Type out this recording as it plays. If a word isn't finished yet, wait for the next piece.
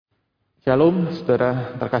Shalom,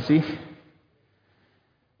 saudara terkasih.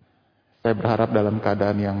 Saya berharap dalam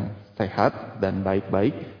keadaan yang sehat dan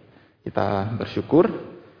baik-baik. Kita bersyukur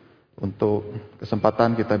untuk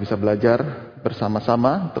kesempatan kita bisa belajar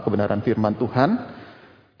bersama-sama untuk kebenaran firman Tuhan.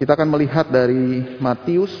 Kita akan melihat dari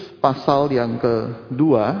Matius pasal yang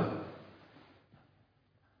kedua,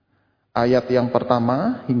 ayat yang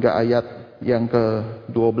pertama hingga ayat yang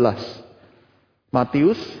ke-12.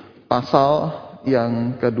 Matius pasal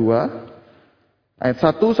yang kedua, ayat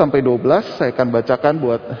 1 sampai 12 saya akan bacakan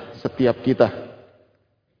buat setiap kita.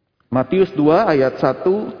 Matius 2 ayat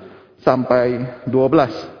 1 sampai 12.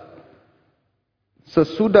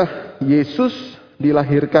 Sesudah Yesus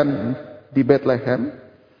dilahirkan di Betlehem,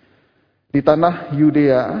 di tanah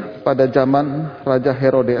Yudea pada zaman Raja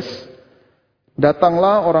Herodes,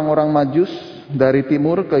 datanglah orang-orang Majus dari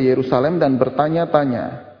timur ke Yerusalem dan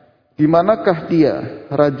bertanya-tanya, di manakah dia,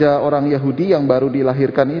 raja orang Yahudi yang baru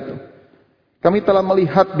dilahirkan itu? Kami telah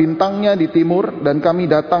melihat bintangnya di timur dan kami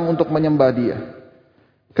datang untuk menyembah dia.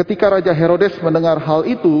 Ketika Raja Herodes mendengar hal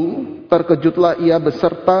itu, terkejutlah ia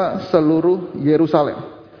beserta seluruh Yerusalem.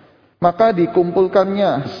 Maka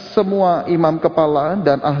dikumpulkannya semua imam kepala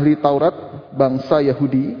dan ahli Taurat bangsa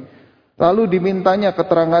Yahudi. Lalu dimintanya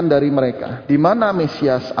keterangan dari mereka, di mana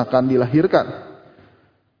Mesias akan dilahirkan.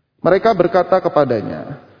 Mereka berkata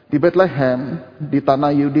kepadanya, di Betlehem, di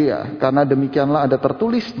tanah Yudea, karena demikianlah ada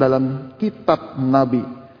tertulis dalam kitab Nabi.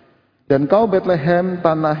 Dan kau Betlehem,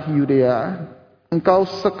 tanah Yudea, engkau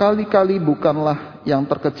sekali-kali bukanlah yang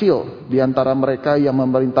terkecil di antara mereka yang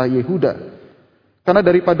memerintah Yehuda. Karena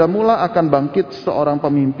daripada mula akan bangkit seorang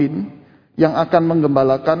pemimpin yang akan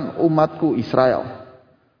menggembalakan umatku Israel.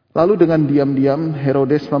 Lalu dengan diam-diam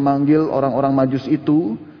Herodes memanggil orang-orang Majus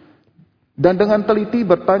itu, dan dengan teliti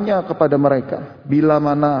bertanya kepada mereka, bila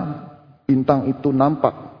mana bintang itu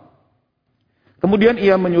nampak. Kemudian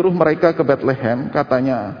ia menyuruh mereka ke Betlehem,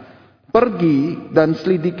 katanya, pergi dan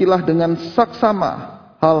selidikilah dengan saksama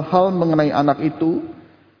hal-hal mengenai anak itu,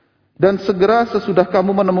 dan segera sesudah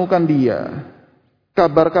kamu menemukan dia,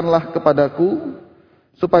 kabarkanlah kepadaku,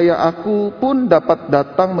 supaya aku pun dapat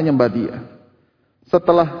datang menyembah dia.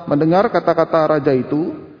 Setelah mendengar kata-kata raja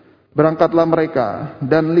itu, berangkatlah mereka,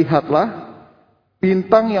 dan lihatlah,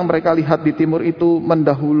 bintang yang mereka lihat di timur itu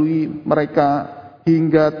mendahului mereka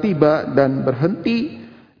hingga tiba dan berhenti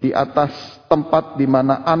di atas tempat di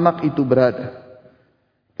mana anak itu berada.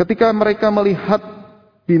 Ketika mereka melihat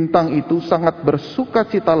bintang itu, sangat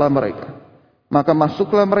bersukacitalah mereka. Maka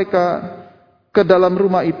masuklah mereka ke dalam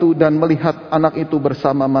rumah itu dan melihat anak itu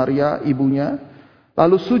bersama Maria, ibunya,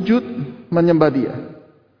 lalu sujud menyembah dia.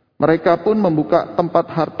 Mereka pun membuka tempat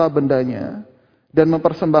harta bendanya dan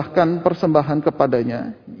mempersembahkan persembahan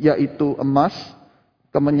kepadanya, yaitu emas,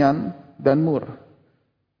 kemenyan, dan mur.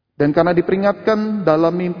 Dan karena diperingatkan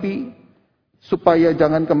dalam mimpi, supaya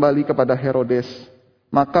jangan kembali kepada Herodes,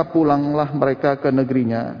 maka pulanglah mereka ke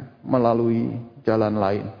negerinya melalui jalan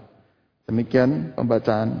lain. Demikian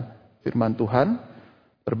pembacaan firman Tuhan.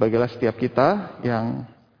 Berbahagialah setiap kita yang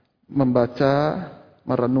membaca,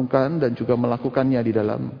 merenungkan, dan juga melakukannya di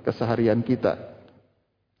dalam keseharian kita.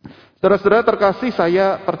 Saudara-saudara terkasih,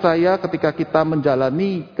 saya percaya ketika kita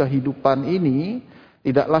menjalani kehidupan ini,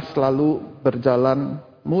 tidaklah selalu berjalan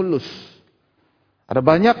mulus. Ada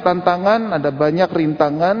banyak tantangan, ada banyak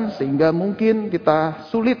rintangan, sehingga mungkin kita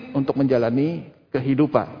sulit untuk menjalani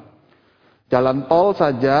kehidupan. Jalan tol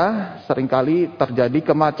saja seringkali terjadi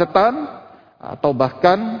kemacetan, atau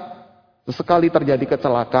bahkan sesekali terjadi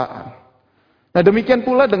kecelakaan. Nah, demikian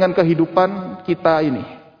pula dengan kehidupan kita ini.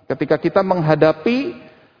 Ketika kita menghadapi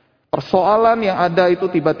persoalan yang ada itu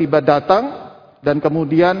tiba-tiba datang, dan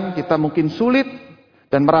kemudian kita mungkin sulit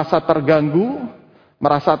dan merasa terganggu,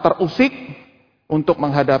 merasa terusik untuk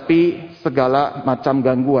menghadapi segala macam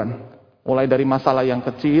gangguan. Mulai dari masalah yang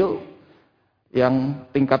kecil, yang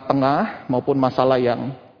tingkat tengah, maupun masalah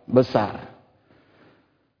yang besar.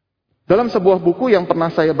 Dalam sebuah buku yang pernah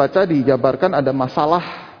saya baca dijabarkan ada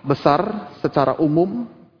masalah besar secara umum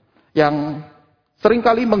yang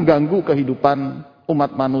seringkali mengganggu kehidupan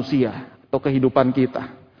umat manusia atau kehidupan kita.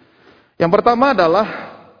 Yang pertama adalah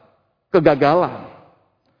kegagalan.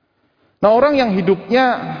 Nah, orang yang hidupnya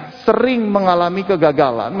sering mengalami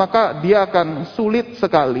kegagalan, maka dia akan sulit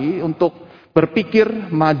sekali untuk berpikir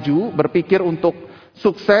maju, berpikir untuk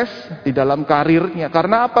sukses di dalam karirnya.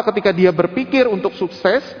 Karena apa? Ketika dia berpikir untuk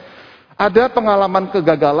sukses, ada pengalaman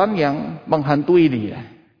kegagalan yang menghantui dia.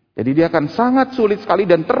 Jadi dia akan sangat sulit sekali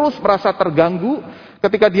dan terus merasa terganggu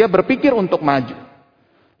ketika dia berpikir untuk maju.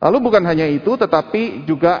 Lalu bukan hanya itu, tetapi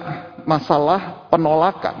juga masalah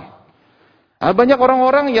penolakan. Banyak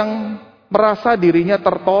orang-orang yang merasa dirinya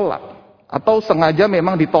tertolak. atau sengaja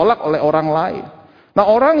memang ditolak oleh orang lain. Nah,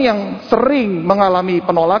 orang yang sering mengalami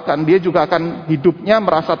penolakan, dia juga akan hidupnya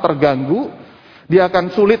merasa terganggu, dia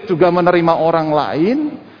akan sulit juga menerima orang lain,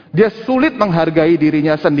 dia sulit menghargai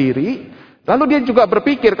dirinya sendiri, lalu dia juga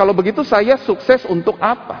berpikir, kalau begitu saya sukses untuk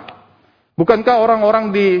apa? Bukankah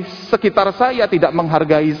orang-orang di sekitar saya tidak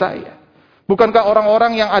menghargai saya? Bukankah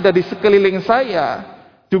orang-orang yang ada di sekeliling saya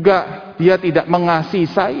juga dia tidak mengasihi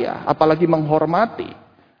saya, apalagi menghormati?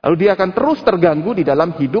 Lalu dia akan terus terganggu di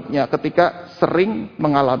dalam hidupnya ketika sering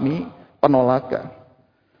mengalami penolakan.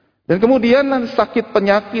 Dan kemudian sakit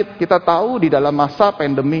penyakit, kita tahu di dalam masa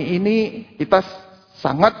pandemi ini kita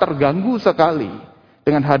sangat terganggu sekali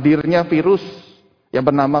dengan hadirnya virus yang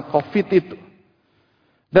bernama COVID itu.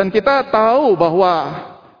 Dan kita tahu bahwa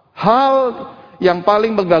hal yang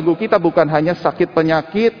paling mengganggu kita bukan hanya sakit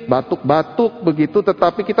penyakit, batuk-batuk begitu,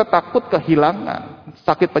 tetapi kita takut kehilangan.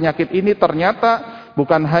 Sakit penyakit ini ternyata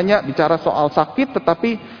bukan hanya bicara soal sakit,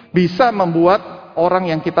 tetapi bisa membuat orang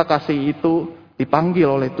yang kita kasih itu dipanggil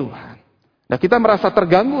oleh Tuhan. Nah, kita merasa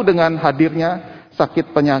terganggu dengan hadirnya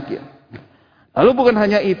sakit penyakit. Lalu bukan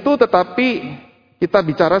hanya itu, tetapi kita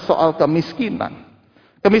bicara soal kemiskinan.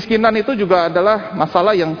 Kemiskinan itu juga adalah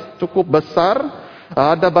masalah yang cukup besar.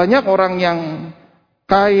 Ada banyak orang yang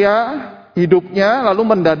kaya hidupnya,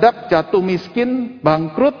 lalu mendadak jatuh miskin,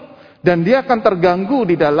 bangkrut, dan dia akan terganggu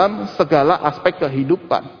di dalam segala aspek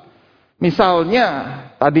kehidupan. Misalnya,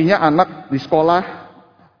 tadinya anak di sekolah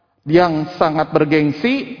yang sangat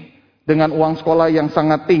bergengsi, dengan uang sekolah yang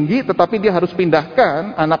sangat tinggi, tetapi dia harus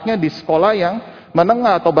pindahkan anaknya di sekolah yang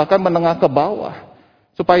menengah atau bahkan menengah ke bawah.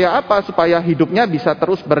 Supaya apa? Supaya hidupnya bisa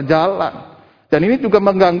terus berjalan. Dan ini juga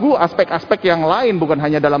mengganggu aspek-aspek yang lain, bukan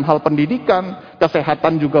hanya dalam hal pendidikan,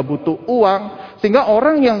 kesehatan juga butuh uang. Sehingga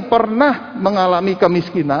orang yang pernah mengalami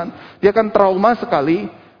kemiskinan, dia akan trauma sekali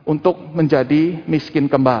untuk menjadi miskin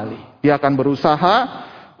kembali. Dia akan berusaha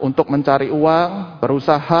untuk mencari uang,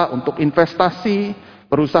 berusaha untuk investasi,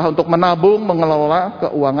 berusaha untuk menabung, mengelola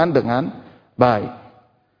keuangan dengan baik.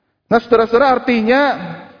 Nah, saudara-saudara, artinya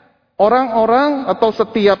orang-orang atau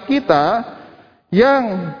setiap kita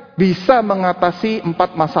yang bisa mengatasi 4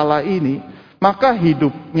 masalah ini, maka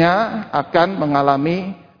hidupnya akan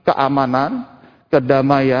mengalami keamanan,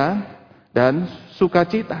 kedamaian, dan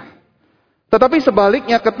sukacita. Tetapi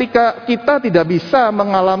sebaliknya, ketika kita tidak bisa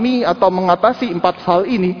mengalami atau mengatasi 4 hal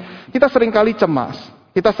ini, kita seringkali cemas,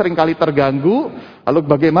 kita seringkali terganggu. Lalu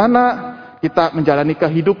bagaimana kita menjalani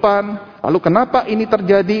kehidupan? Lalu kenapa ini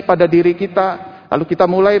terjadi pada diri kita? Lalu kita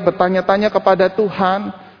mulai bertanya-tanya kepada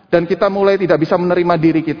Tuhan, dan kita mulai tidak bisa menerima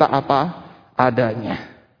diri kita apa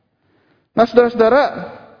adanya. Nah, saudara-saudara,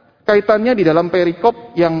 kaitannya di dalam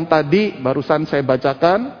perikop yang tadi barusan saya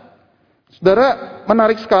bacakan, saudara,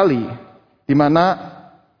 menarik sekali, di mana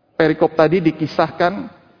perikop tadi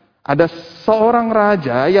dikisahkan ada seorang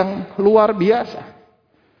raja yang luar biasa.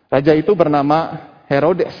 Raja itu bernama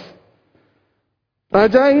Herodes.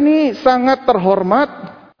 Raja ini sangat terhormat,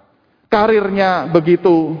 karirnya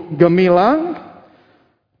begitu gemilang,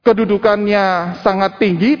 kedudukannya sangat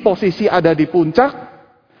tinggi, posisi ada di puncak,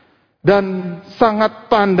 dan sangat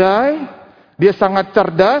pandai, dia sangat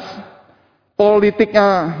cerdas,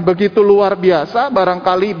 politiknya begitu luar biasa,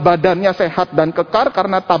 barangkali badannya sehat dan kekar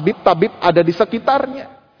karena tabib-tabib ada di sekitarnya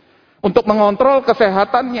untuk mengontrol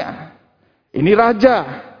kesehatannya. Ini raja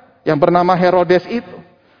yang bernama Herodes itu.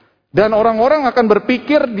 Dan orang-orang akan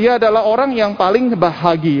berpikir dia adalah orang yang paling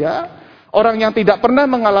bahagia, orang yang tidak pernah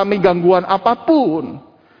mengalami gangguan apapun.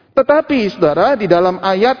 Tetapi saudara, di dalam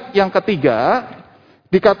ayat yang ketiga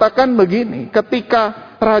dikatakan begini,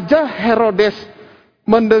 ketika Raja Herodes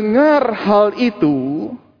mendengar hal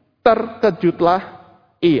itu, terkejutlah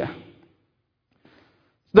ia.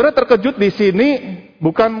 Saudara, terkejut di sini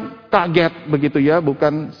bukan kaget begitu ya,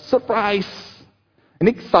 bukan surprise.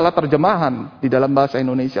 Ini salah terjemahan di dalam bahasa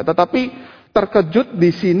Indonesia, tetapi terkejut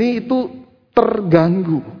di sini itu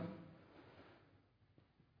terganggu.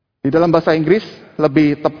 Di dalam bahasa Inggris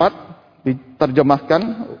lebih tepat diterjemahkan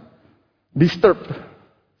disturbed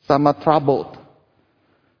sama troubled.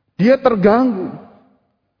 Dia terganggu.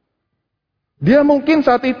 Dia mungkin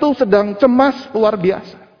saat itu sedang cemas luar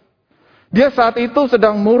biasa. Dia saat itu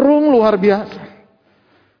sedang murung luar biasa.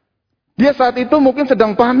 Dia saat itu mungkin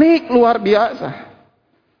sedang panik luar biasa.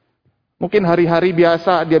 Mungkin hari-hari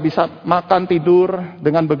biasa dia bisa makan tidur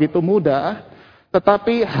dengan begitu mudah.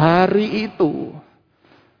 Tetapi hari itu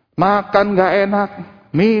makan gak enak,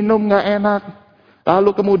 minum gak enak,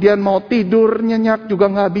 lalu kemudian mau tidur nyenyak juga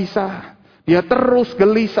gak bisa. Dia terus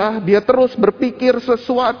gelisah, dia terus berpikir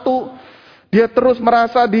sesuatu, dia terus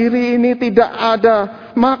merasa diri ini tidak ada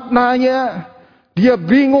maknanya. Dia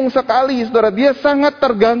bingung sekali, saudara. Dia sangat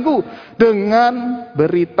terganggu dengan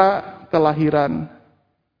berita kelahiran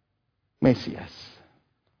Mesias.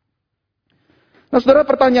 Nah, saudara,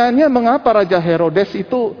 pertanyaannya, mengapa Raja Herodes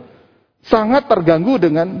itu sangat terganggu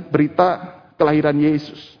dengan berita kelahiran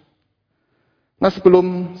Yesus? Nah,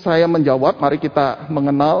 sebelum saya menjawab, mari kita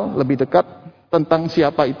mengenal lebih dekat tentang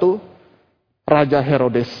siapa itu Raja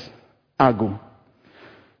Herodes Agung.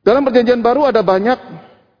 Dalam Perjanjian Baru ada banyak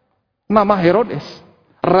nama Herodes,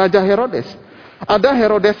 Raja Herodes. Ada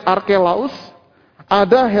Herodes Arkelaus,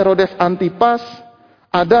 ada Herodes Antipas,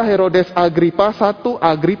 ada Herodes Agripa I,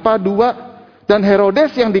 Agripa II, dan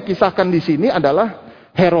Herodes yang dikisahkan di sini adalah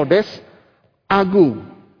Herodes Agung.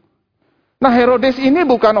 Nah, Herodes ini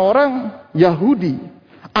bukan orang Yahudi.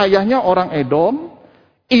 Ayahnya orang Edom,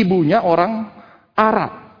 ibunya orang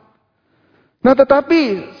Arab. Nah,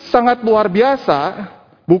 tetapi sangat luar biasa,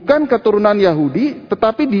 bukan keturunan Yahudi,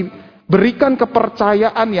 tetapi diberikan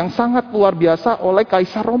kepercayaan yang sangat luar biasa oleh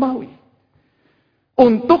Kaisar Romawi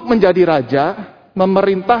untuk menjadi raja,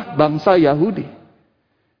 memerintah bangsa Yahudi.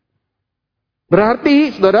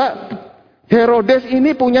 Berarti, saudara, Herodes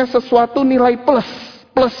ini punya sesuatu nilai plus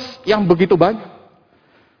yang begitu banyak.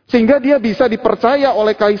 Sehingga dia bisa dipercaya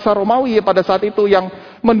oleh Kaisar Romawi pada saat itu yang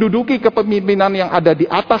menduduki kepemimpinan yang ada di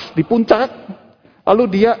atas, di puncak. Lalu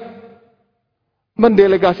dia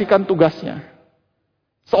mendelegasikan tugasnya,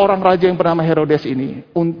 seorang raja yang bernama Herodes ini,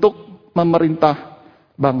 untuk memerintah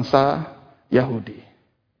bangsa Yahudi.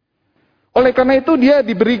 Oleh karena itu dia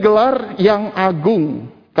diberi gelar yang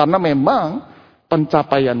agung, karena memang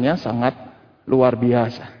pencapaiannya sangat luar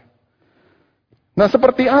biasa. Nah,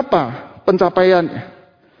 seperti apa pencapaiannya?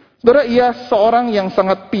 Saudara, ia seorang yang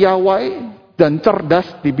sangat piawai dan cerdas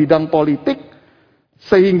di bidang politik,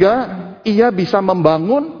 sehingga ia bisa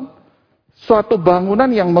membangun suatu bangunan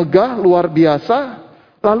yang megah, luar biasa,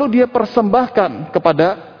 lalu dia persembahkan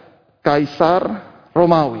kepada Kaisar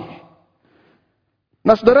Romawi.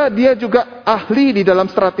 Nah, saudara, dia juga ahli di dalam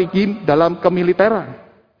strategi dalam kemiliteran.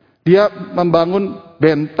 Dia membangun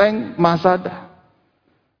benteng Masada.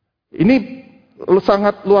 Ini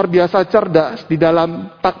sangat luar biasa cerdas di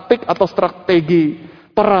dalam taktik atau strategi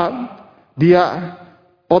perang. Dia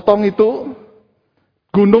potong itu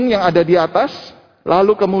gunung yang ada di atas,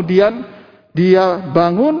 lalu kemudian dia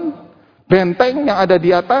bangun benteng yang ada di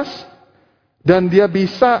atas, dan dia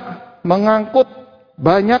bisa mengangkut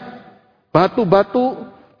banyak batu-batu,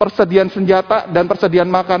 persediaan senjata dan persediaan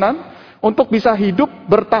makanan untuk bisa hidup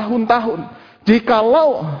bertahun-tahun.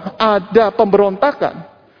 Jikalau ada pemberontakan,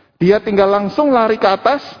 dia tinggal langsung lari ke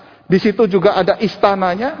atas. Di situ juga ada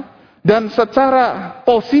istananya, dan secara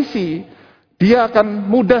posisi dia akan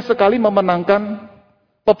mudah sekali memenangkan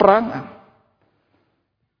peperangan.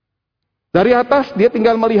 Dari atas dia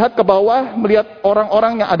tinggal melihat ke bawah, melihat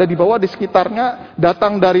orang-orang yang ada di bawah di sekitarnya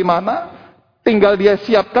datang dari mana. Tinggal dia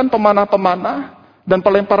siapkan pemanah-pemanah dan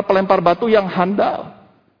pelempar-pelempar batu yang handal.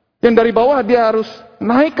 Yang dari bawah dia harus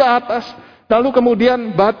naik ke atas, lalu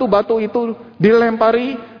kemudian batu-batu itu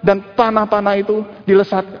dilempari dan panah-panah itu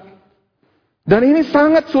dilesatkan. Dan ini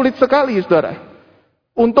sangat sulit sekali, saudara,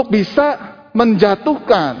 untuk bisa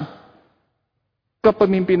menjatuhkan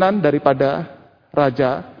kepemimpinan daripada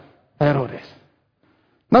Raja Herodes.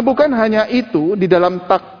 Nah, bukan hanya itu di dalam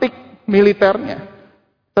taktik militernya,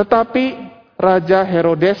 tetapi Raja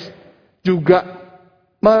Herodes juga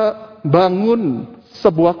membangun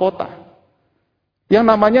sebuah kota yang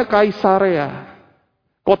namanya Kaisarea,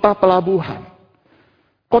 kota pelabuhan.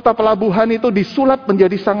 Kota pelabuhan itu disulap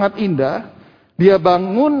menjadi sangat indah. Dia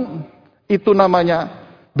bangun itu namanya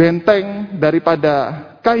benteng daripada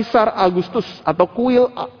Kaisar Agustus atau kuil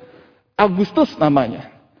Agustus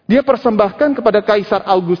namanya. Dia persembahkan kepada Kaisar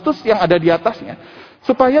Agustus yang ada di atasnya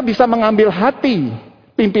supaya bisa mengambil hati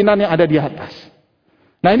pimpinan yang ada di atas.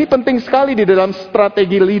 Nah, ini penting sekali di dalam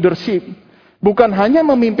strategi leadership. Bukan hanya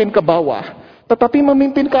memimpin ke bawah, tetapi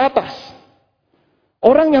memimpin ke atas.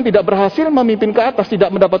 Orang yang tidak berhasil memimpin ke atas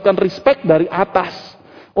tidak mendapatkan respect dari atas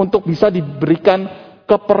untuk bisa diberikan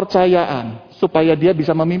kepercayaan supaya dia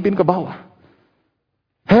bisa memimpin ke bawah.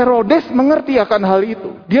 Herodes mengerti akan hal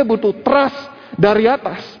itu. Dia butuh trust dari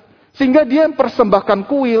atas. Sehingga dia persembahkan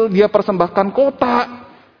kuil, dia persembahkan kota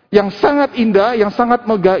yang sangat indah, yang sangat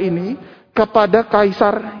megah ini kepada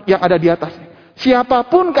kaisar yang ada di atasnya.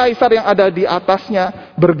 Siapapun kaisar yang ada di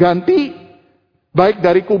atasnya berganti, baik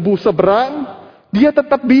dari kubu seberang, dia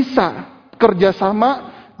tetap bisa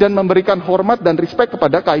kerjasama dan memberikan hormat dan respect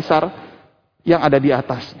kepada kaisar yang ada di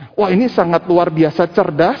atasnya. Wah, ini sangat luar biasa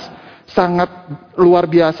cerdas, sangat luar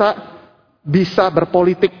biasa bisa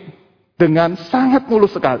berpolitik dengan sangat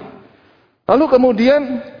mulus sekali. Lalu kemudian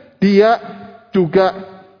dia juga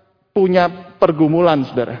punya pergumulan,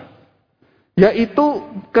 saudara. Yaitu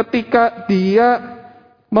ketika dia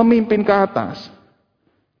memimpin ke atas,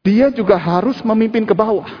 dia juga harus memimpin ke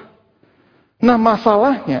bawah. Nah,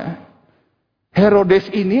 masalahnya Herodes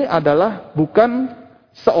ini adalah bukan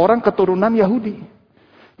seorang keturunan Yahudi.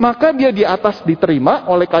 Maka dia di atas diterima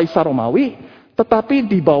oleh Kaisar Romawi, tetapi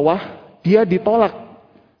di bawah dia ditolak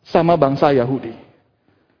sama bangsa Yahudi.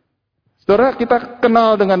 Saudara, kita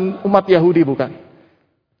kenal dengan umat Yahudi bukan?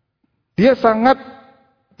 Dia sangat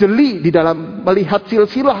jeli di dalam melihat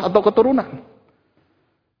silsilah atau keturunan.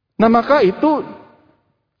 Nah, maka itu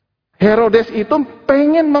Herodes itu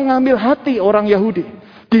pengen mengambil hati orang Yahudi.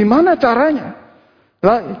 Gimana caranya?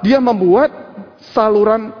 Nah, dia membuat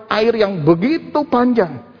saluran air yang begitu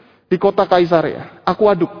panjang di kota Kaisarea,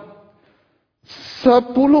 akuaduk. 10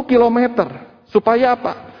 kilometer. Supaya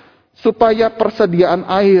apa? Supaya persediaan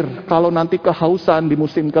air kalau nanti kehausan di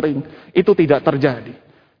musim kering itu tidak terjadi.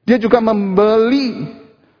 Dia juga membeli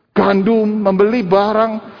gandum, membeli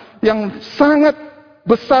barang yang sangat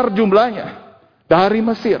besar jumlahnya dari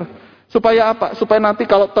Mesir. Supaya apa? Supaya nanti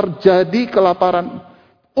kalau terjadi kelaparan,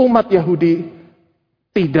 umat Yahudi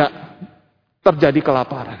tidak terjadi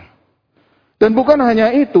kelaparan. Dan bukan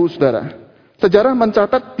hanya itu, saudara. Sejarah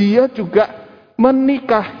mencatat dia juga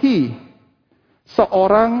menikahi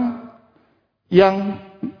seorang yang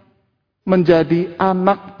menjadi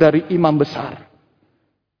anak dari imam besar.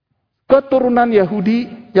 Keturunan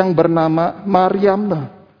Yahudi yang bernama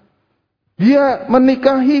Maryam. Dia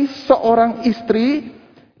menikahi seorang istri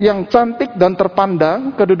yang cantik dan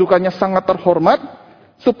terpandang, kedudukannya sangat terhormat,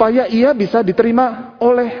 supaya ia bisa diterima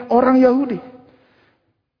oleh orang Yahudi.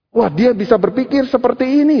 Wah, dia bisa berpikir seperti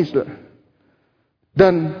ini, saudara.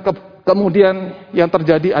 Dan kemudian yang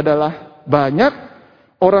terjadi adalah banyak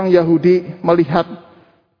orang Yahudi melihat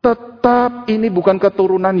tetap ini bukan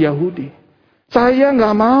keturunan Yahudi. Saya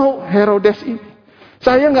nggak mau Herodes ini.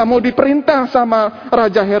 Saya nggak mau diperintah sama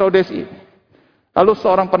Raja Herodes ini. Lalu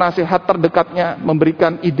seorang penasihat terdekatnya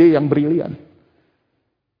memberikan ide yang brilian.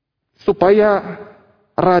 Supaya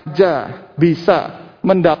raja bisa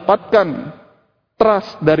mendapatkan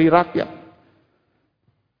trust dari rakyat.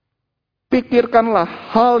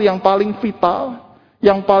 Pikirkanlah hal yang paling vital,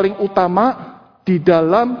 yang paling utama di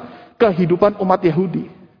dalam kehidupan umat Yahudi.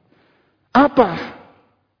 Apa?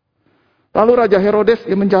 Lalu Raja Herodes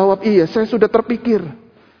menjawab, iya, saya sudah terpikir,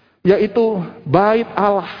 yaitu bait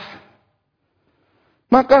Allah.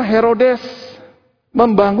 Maka Herodes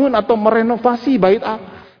membangun atau merenovasi bait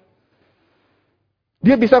Allah.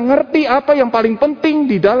 Dia bisa ngerti apa yang paling penting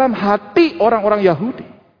di dalam hati orang-orang Yahudi.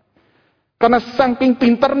 Karena saking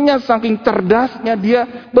pinternya, saking cerdasnya, dia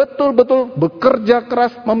betul-betul bekerja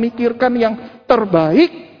keras memikirkan yang terbaik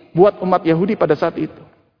buat umat Yahudi pada saat itu.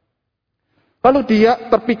 Lalu dia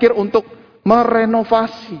terpikir untuk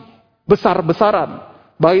merenovasi besar-besaran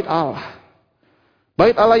bait Allah.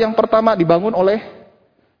 Bait Allah yang pertama dibangun oleh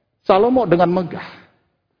Salomo dengan megah.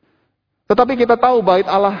 Tetapi kita tahu bait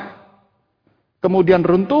Allah kemudian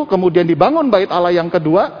runtuh, kemudian dibangun bait Allah yang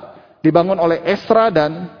kedua, dibangun oleh Esra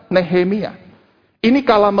dan Nehemia. Ini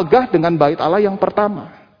kalah megah dengan bait Allah yang pertama.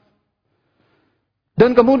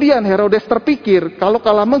 Dan kemudian Herodes terpikir, kalau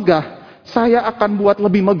kalah megah, saya akan buat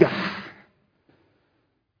lebih megah.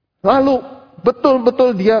 Lalu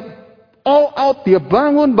betul-betul dia all out, dia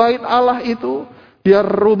bangun bait Allah itu, dia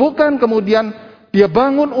rubuhkan, kemudian dia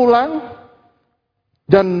bangun ulang.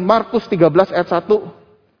 Dan Markus 13 ayat 1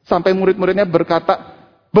 sampai murid-muridnya berkata,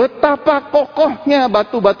 betapa kokohnya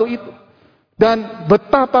batu-batu itu. Dan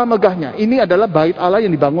betapa megahnya. Ini adalah bait Allah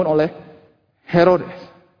yang dibangun oleh Herodes.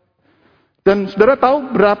 Dan saudara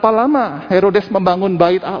tahu berapa lama Herodes membangun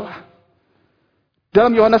bait Allah?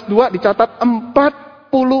 Dalam Yohanes 2 dicatat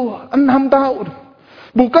 46 tahun.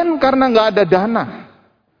 Bukan karena nggak ada dana.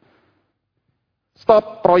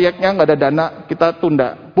 Stop proyeknya, nggak ada dana, kita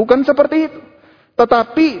tunda. Bukan seperti itu.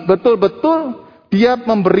 Tetapi betul-betul dia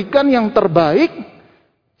memberikan yang terbaik,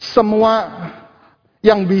 semua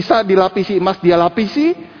yang bisa dilapisi emas dia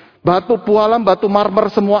lapisi, batu pualam, batu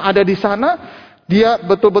marmer semua ada di sana. Dia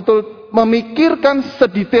betul-betul memikirkan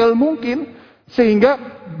sedetail mungkin, sehingga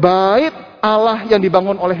bait Allah yang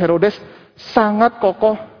dibangun oleh Herodes sangat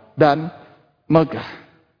kokoh dan megah.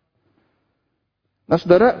 Nah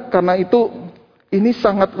saudara, karena itu ini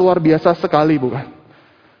sangat luar biasa sekali, bukan?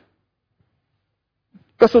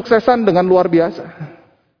 Kesuksesan dengan luar biasa.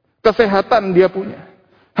 Kesehatan dia punya.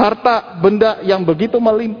 Harta benda yang begitu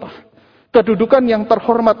melimpah. Kedudukan yang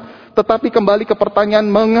terhormat. Tetapi kembali ke pertanyaan,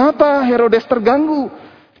 mengapa Herodes terganggu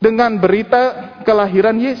dengan berita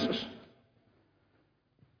kelahiran Yesus?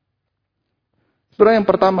 Saudara, yang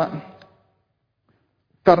pertama,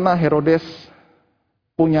 karena Herodes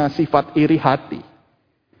punya sifat iri hati,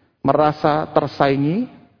 merasa tersaingi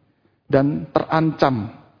dan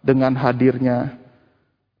terancam dengan hadirnya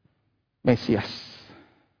Mesias.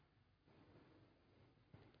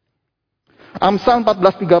 Amsal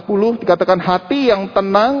 14:30 dikatakan hati yang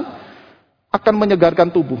tenang akan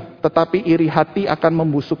menyegarkan tubuh, tetapi iri hati akan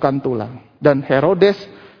membusukkan tulang. Dan Herodes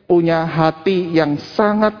punya hati yang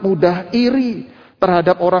sangat mudah iri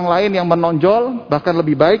terhadap orang lain yang menonjol, bahkan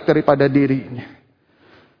lebih baik daripada dirinya.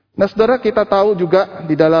 Nah saudara, kita tahu juga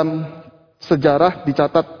di dalam sejarah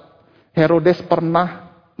dicatat Herodes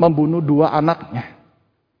pernah membunuh 2 anaknya.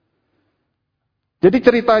 Jadi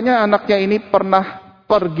ceritanya anaknya ini pernah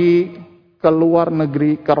pergi ke luar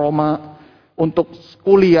negeri, ke Roma untuk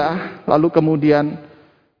kuliah, lalu kemudian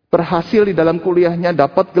berhasil di dalam kuliahnya,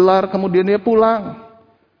 dapat gelar, kemudian dia pulang.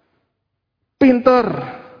 Pinter,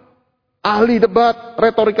 ahli debat,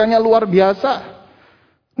 retorikanya luar biasa.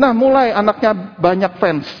 Nah, mulai anaknya banyak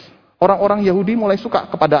fans. Orang-orang Yahudi mulai suka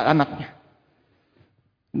kepada anaknya.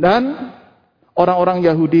 Dan orang-orang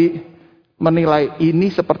Yahudi menilai ini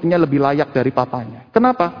sepertinya lebih layak dari papanya.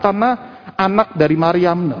 Kenapa? Karena anak dari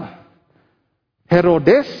Mariamne.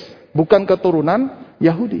 Herodes bukan keturunan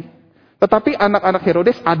Yahudi. Tetapi anak-anak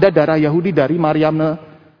Herodes ada darah Yahudi dari Mariamne,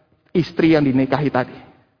 istri yang dinikahi tadi.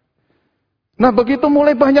 Nah begitu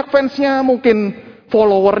mulai banyak fansnya, mungkin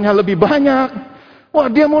followernya lebih banyak. Wah,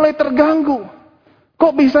 dia mulai terganggu.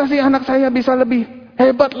 Kok bisa sih anak saya bisa lebih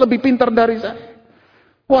hebat, lebih pintar dari saya?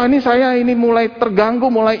 Wah, ini mulai terganggu,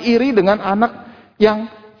 mulai iri dengan anak yang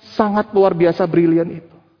sangat luar biasa brilian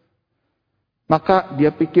itu. Maka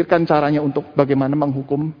dia pikirkan caranya untuk bagaimana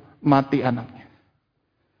menghukum mati anaknya.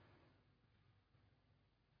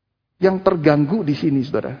 Yang terganggu di sini,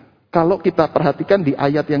 saudara, kalau kita perhatikan di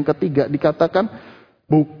ayat yang ketiga dikatakan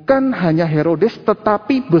bukan hanya Herodes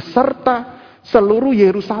tetapi beserta seluruh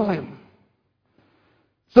Yerusalem.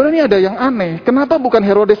 Saudara, ini ada yang aneh. Kenapa bukan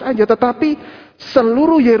Herodes aja tetapi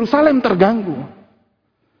seluruh Yerusalem terganggu?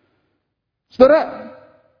 Saudara,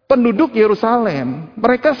 penduduk Yerusalem,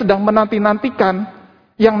 mereka sedang menanti-nantikan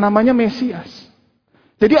yang namanya Mesias.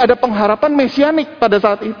 Jadi ada pengharapan mesianik pada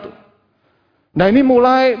saat itu. Nah ini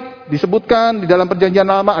mulai disebutkan di dalam perjanjian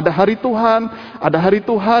lama ada hari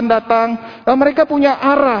Tuhan datang. Nah, mereka punya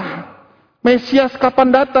arah. Mesias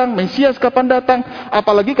kapan datang.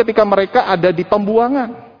 Apalagi ketika mereka ada di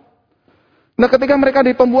pembuangan. Nah ketika mereka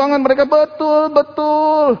di pembuangan, mereka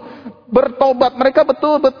betul-betul bertobat. Mereka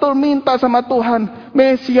betul-betul minta sama Tuhan.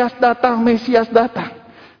 Mesias datang.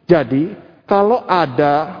 Jadi kalau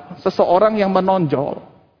ada seseorang yang menonjol,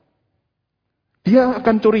 dia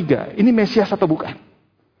akan curiga, ini Mesias atau bukan.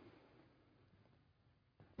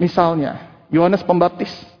 Misalnya, Yohanes Pembaptis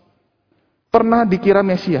pernah dikira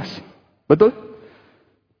Mesias. Betul?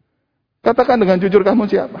 Katakan dengan jujur, kamu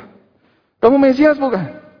siapa? Kamu Mesias bukan?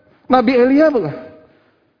 Nabi Elia bukan?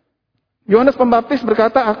 Yohanes Pembaptis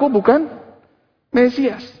berkata, aku bukan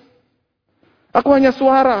Mesias. Aku hanya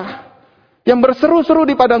suara yang berseru-seru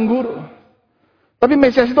di padang gurun. Tapi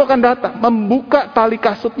Mesias itu akan datang. Membuka tali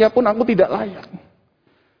kasutnya pun aku tidak layak.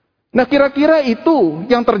 Nah kira-kira itu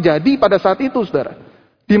yang terjadi pada saat itu, saudara.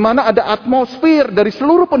 Di mana ada atmosfer dari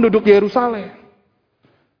seluruh penduduk Yerusalem.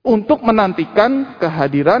 Untuk menantikan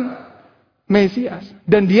kehadiran Mesias.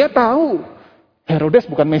 Dan dia tahu Herodes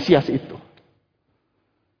bukan Mesias itu.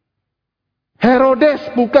 Herodes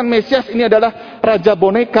bukan Mesias, ini adalah raja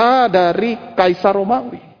boneka dari Kaisar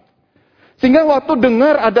Romawi. Sehingga waktu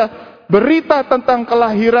dengar ada berita tentang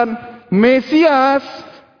kelahiran Mesias,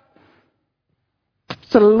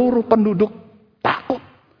 seluruh penduduk takut,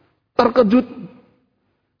 terkejut.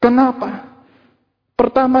 Kenapa?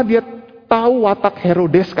 Pertama dia tahu watak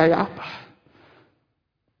Herodes kayak apa.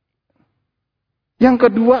 Yang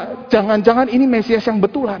kedua, jangan-jangan ini Mesias yang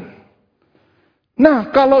betulan.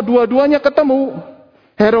 Nah, kalau dua-duanya ketemu,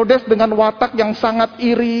 Herodes dengan watak yang sangat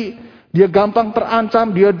iri, dia gampang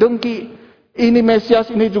terancam, dia dengki. Ini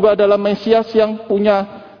Mesias, ini juga adalah Mesias yang punya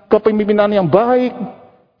kepemimpinan yang baik,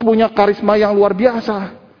 punya karisma yang luar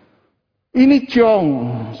biasa. Ini ciong,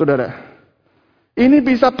 saudara. Ini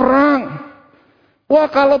bisa perang.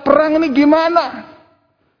 Wah, kalau perang ini gimana?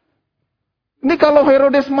 Ini kalau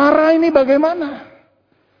Herodes marah ini bagaimana?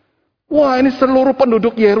 Wah, ini seluruh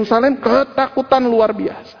penduduk Yerusalem ketakutan luar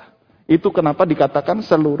biasa. Itu kenapa dikatakan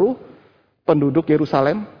seluruh penduduk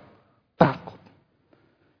Yerusalem takut.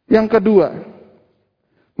 Yang kedua,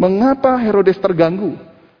 mengapa Herodes terganggu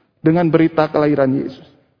dengan berita kelahiran Yesus?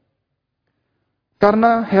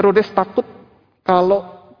 Karena Herodes takut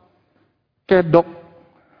kalau kedok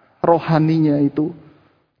rohaninya itu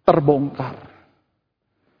terbongkar.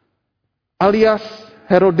 Alias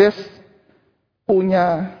Herodes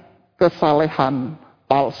punya kesalehan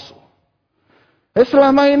palsu.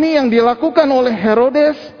 Selama ini yang dilakukan oleh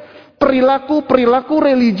Herodes, perilaku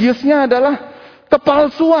religiusnya adalah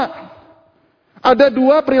kepalsuan. Ada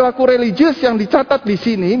 2 perilaku religius yang dicatat di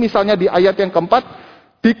sini, misalnya di ayat yang keempat,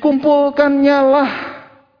 dikumpulkannya lah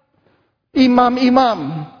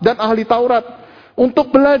imam-imam dan ahli Taurat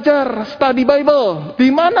untuk belajar study Bible.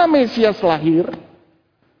 Di mana Mesias lahir?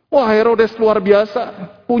 Wah, Herodes luar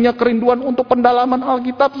biasa, punya kerinduan untuk pendalaman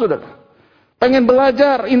Alkitab, saudara. Pengen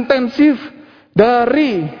belajar intensif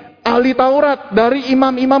dari ahli Taurat, dari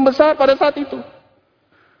imam-imam besar pada saat itu.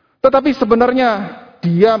 Tetapi sebenarnya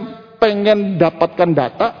dia pengen dapatkan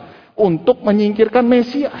data untuk menyingkirkan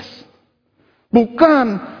Mesias.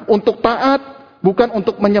 Bukan untuk taat, bukan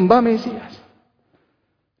untuk menyembah Mesias.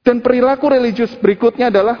 Dan perilaku religius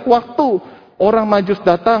berikutnya adalah waktu orang Majus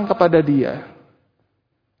datang kepada dia.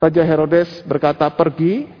 Raja Herodes berkata,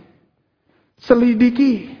 pergi,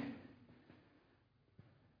 selidiki.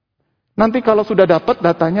 Nanti kalau sudah dapat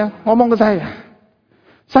datanya, ngomong ke saya.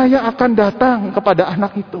 Saya akan datang kepada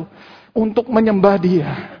anak itu untuk menyembah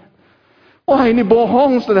dia. Wah, ini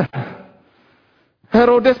bohong, saudara.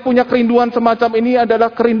 Herodes punya kerinduan semacam ini adalah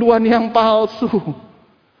kerinduan yang palsu.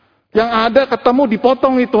 Yang ada ketemu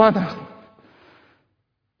dipotong itu anak.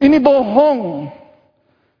 Ini bohong.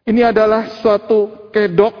 Ini adalah suatu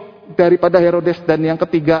kedok daripada Herodes. Dan yang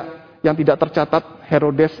ketiga yang tidak tercatat,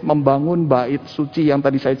 Herodes membangun bait suci yang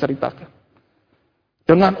tadi saya ceritakan.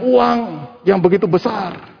 Dengan uang yang begitu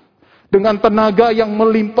besar. Dengan tenaga yang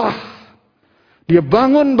melimpah. Dia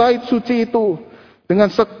bangun bait suci itu dengan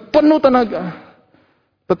sepenuh tenaga.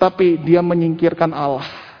 Tetapi dia menyingkirkan Allah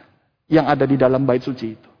yang ada di dalam bait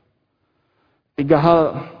suci itu. 3 hal,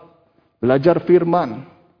 belajar firman,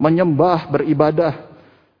 menyembah, beribadah,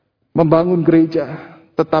 membangun gereja,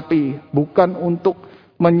 tetapi bukan untuk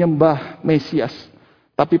menyembah Mesias,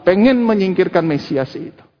 tapi pengen menyingkirkan Mesias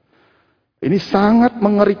itu. Ini sangat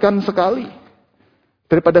mengerikan sekali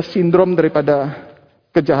daripada sindrom, daripada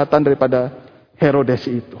kejahatan daripada Herodes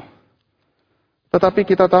itu. Tetapi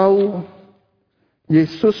kita tahu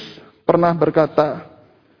Yesus pernah berkata,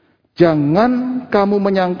 jangan kamu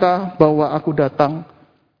menyangka bahwa aku datang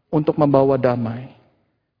untuk membawa damai,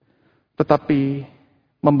 tetapi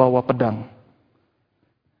membawa pedang.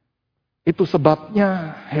 Itu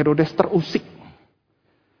sebabnya Herodes terusik.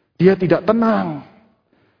 Dia tidak tenang.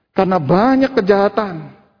 Karena banyak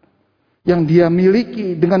kejahatan yang dia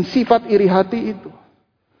miliki dengan sifat iri hati itu.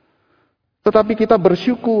 Tetapi kita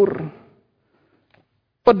bersyukur,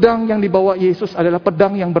 pedang yang dibawa Yesus adalah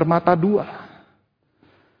pedang yang bermata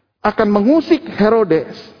 2. Akan mengusik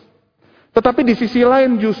Herodes. Tetapi di sisi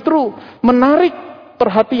lain justru menarik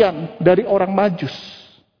perhatian dari orang Majus.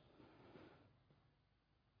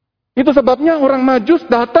 Itu sebabnya orang Majus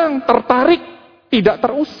datang tertarik, tidak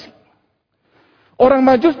terusik. Orang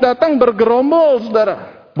Majus datang bergerombol,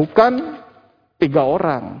 saudara. Bukan 3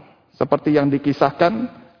 orang. Seperti yang dikisahkan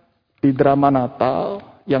di drama Natal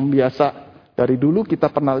yang biasa dari dulu kita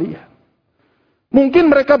pernah lihat. Mungkin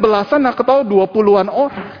mereka belasan atau 20-an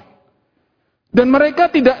orang. Dan mereka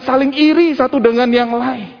tidak saling iri satu dengan yang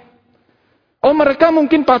lain. Oh, mereka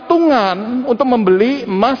mungkin patungan untuk membeli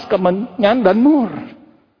emas, kemenyan, dan mur.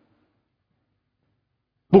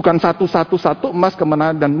 Bukan satu emas,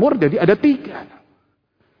 kemenyan, dan mur, jadi ada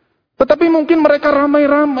 3. Tetapi mungkin mereka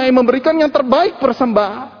ramai-ramai memberikan yang terbaik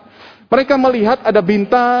persembahan. Mereka melihat ada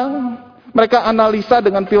bintang, mereka analisa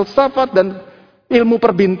dengan filsafat dan ilmu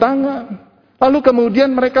perbintangan. Lalu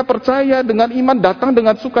kemudian mereka percaya dengan iman, datang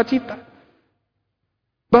dengan sukacita.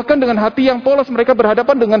 Bahkan dengan hati yang polos mereka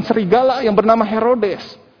berhadapan dengan serigala yang bernama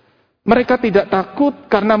Herodes. Mereka tidak takut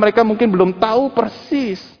karena mereka mungkin belum tahu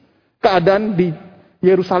persis keadaan di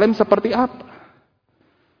Yerusalem seperti apa.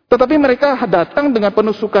 Tetapi mereka datang dengan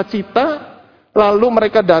penuh sukacita, lalu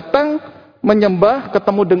mereka datang menyembah,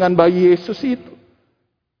 ketemu dengan bayi Yesus itu.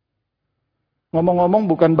 Ngomong-ngomong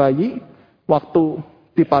bukan bayi waktu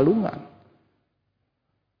di palungan.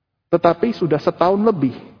 Tetapi sudah setahun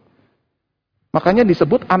lebih. Makanya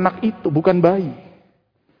disebut anak itu, bukan bayi.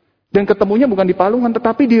 Dan ketemunya bukan di palungan,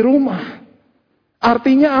 tetapi di rumah.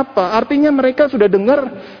 Artinya apa? Artinya mereka sudah dengar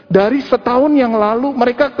dari setahun yang lalu,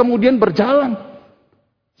 mereka kemudian berjalan.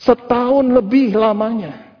 Setahun lebih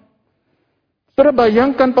lamanya. Saudara,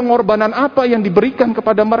 bayangkan pengorbanan apa yang diberikan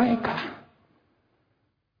kepada mereka.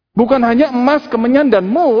 Bukan hanya emas, kemenyan, dan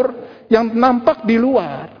mur yang nampak di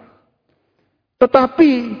luar.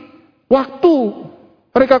 Tetapi waktu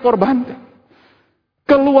mereka korbankan.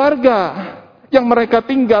 Keluarga yang mereka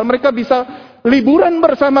tinggal, mereka bisa liburan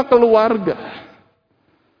bersama keluarga.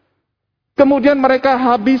 Kemudian mereka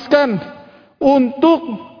habiskan untuk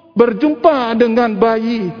berjumpa dengan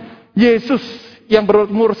bayi Yesus yang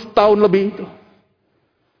berumur setahun lebih itu.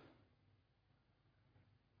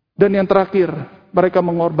 Dan yang terakhir, mereka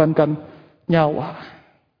mengorbankan nyawa.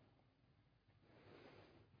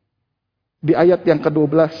 Di ayat yang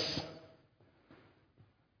ke-12,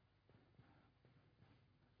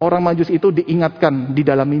 orang Majus itu diingatkan di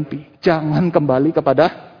dalam mimpi, jangan kembali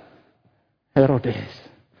kepada Herodes.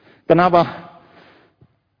 Kenapa?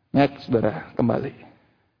 Next, saudara, kembali.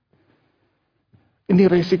 Ini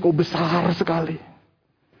resiko besar sekali.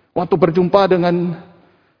 Waktu berjumpa dengan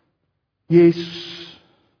Yesus,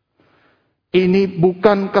 ini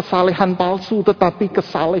bukan kesalehan palsu, tetapi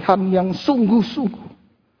kesalehan yang sungguh-sungguh.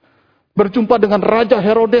 Berjumpa dengan Raja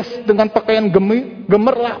Herodes dengan pakaian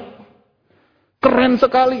gemerlap. Keren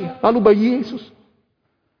sekali. Lalu bayi Yesus.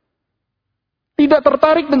 Tidak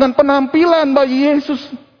tertarik dengan penampilan bayi Yesus.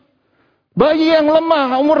 Bayi yang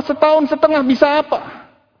lemah, umur setahun setengah bisa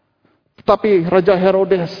apa? Tetapi Raja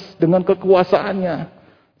Herodes dengan kekuasaannya,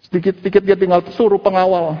 sedikit-sedikit dia tinggal suruh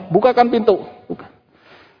pengawal, bukakan pintu. Bukan.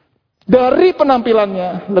 Dari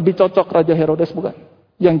penampilannya lebih cocok Raja Herodes, bukan?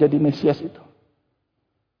 Yang jadi Mesias itu.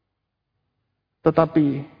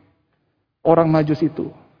 Tetapi orang Majus itu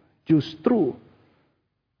justru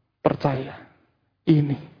percaya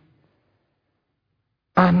ini,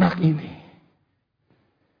 anak ini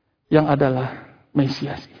yang adalah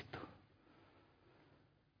Mesias itu.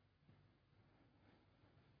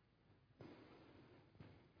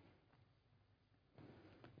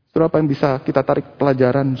 Saudara, apa yang bisa kita tarik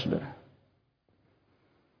pelajaran, saudara?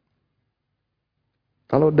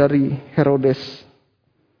 Kalau dari Herodes,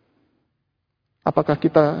 apakah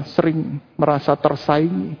kita sering merasa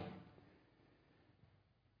tersaingi,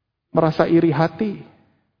 merasa iri hati,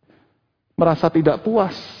 merasa tidak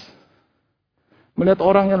puas, melihat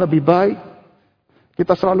orang yang lebih baik,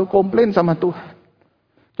 kita selalu komplain sama Tuhan,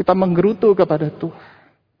 kita menggerutu kepada Tuhan.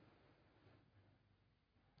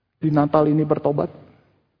 Di Natal ini bertobat,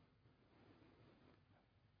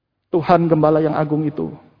 Tuhan Gembala yang agung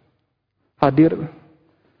itu hadir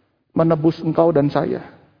menebus engkau dan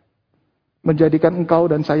saya, menjadikan engkau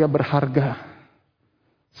dan saya berharga.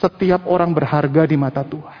 Setiap orang berharga di mata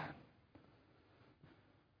Tuhan.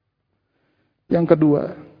 Yang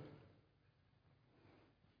kedua,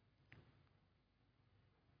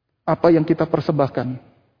 apa yang kita persembahkan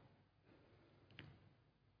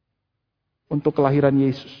untuk kelahiran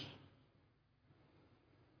Yesus?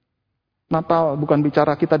 Natal bukan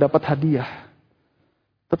bicara kita dapat hadiah,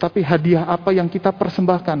 tetapi hadiah apa yang kita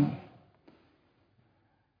persembahkan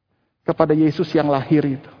kepada Yesus yang lahir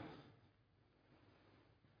itu.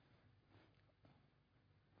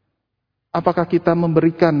 Apakah kita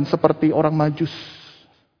memberikan seperti orang Majus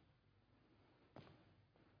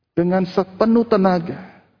dengan sepenuh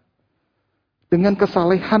tenaga, dengan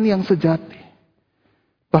kesalehan yang sejati,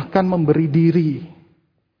 bahkan memberi diri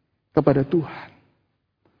kepada Tuhan?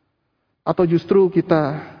 Atau justru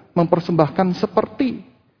kita mempersembahkan seperti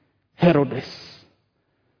Herodes,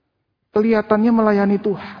 kelihatannya melayani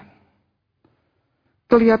Tuhan,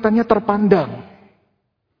 kelihatannya terpandang,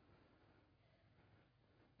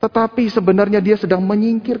 tetapi sebenarnya dia sedang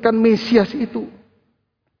menyingkirkan Mesias itu.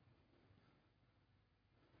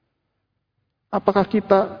 Apakah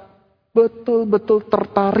kita betul-betul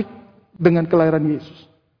tertarik dengan kelahiran Yesus?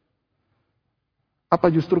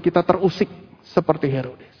 Apa justru kita terusik seperti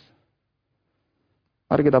Herodes?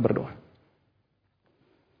 Mari kita berdoa.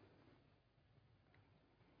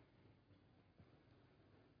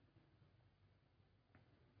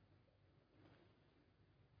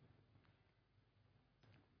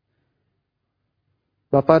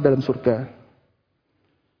 Bapa dalam surga,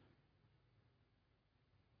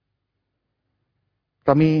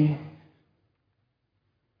 kami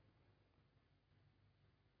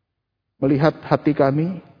melihat hati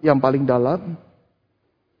kami yang paling dalam.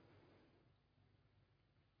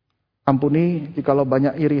 Ampuni jikalau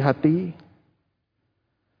banyak iri hati.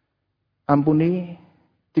 Ampuni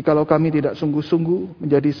jikalau kami tidak sungguh-sungguh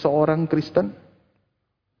menjadi seorang Kristen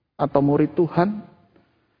atau murid Tuhan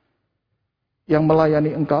yang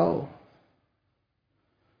melayani Engkau.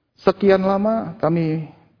 Sekian lama kami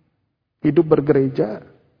hidup bergereja,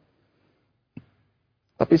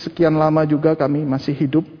 tapi sekian lama juga kami masih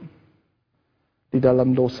hidup di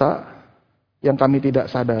dalam dosa yang kami tidak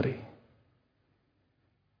sadari.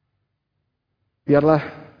 Biarlah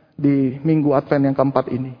di minggu Advent yang keempat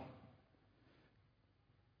ini,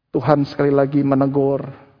 Tuhan sekali lagi menegur,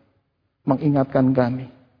 mengingatkan kami.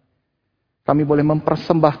 Kami boleh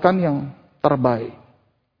mempersembahkan yang terbaik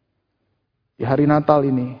di hari Natal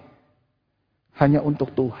ini hanya untuk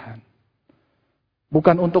Tuhan,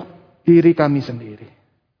 bukan untuk diri kami sendiri.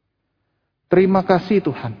 Terima kasih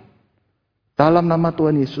Tuhan, Dalam nama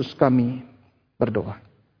Tuhan Yesus kami berdoa.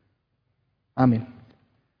 Amin.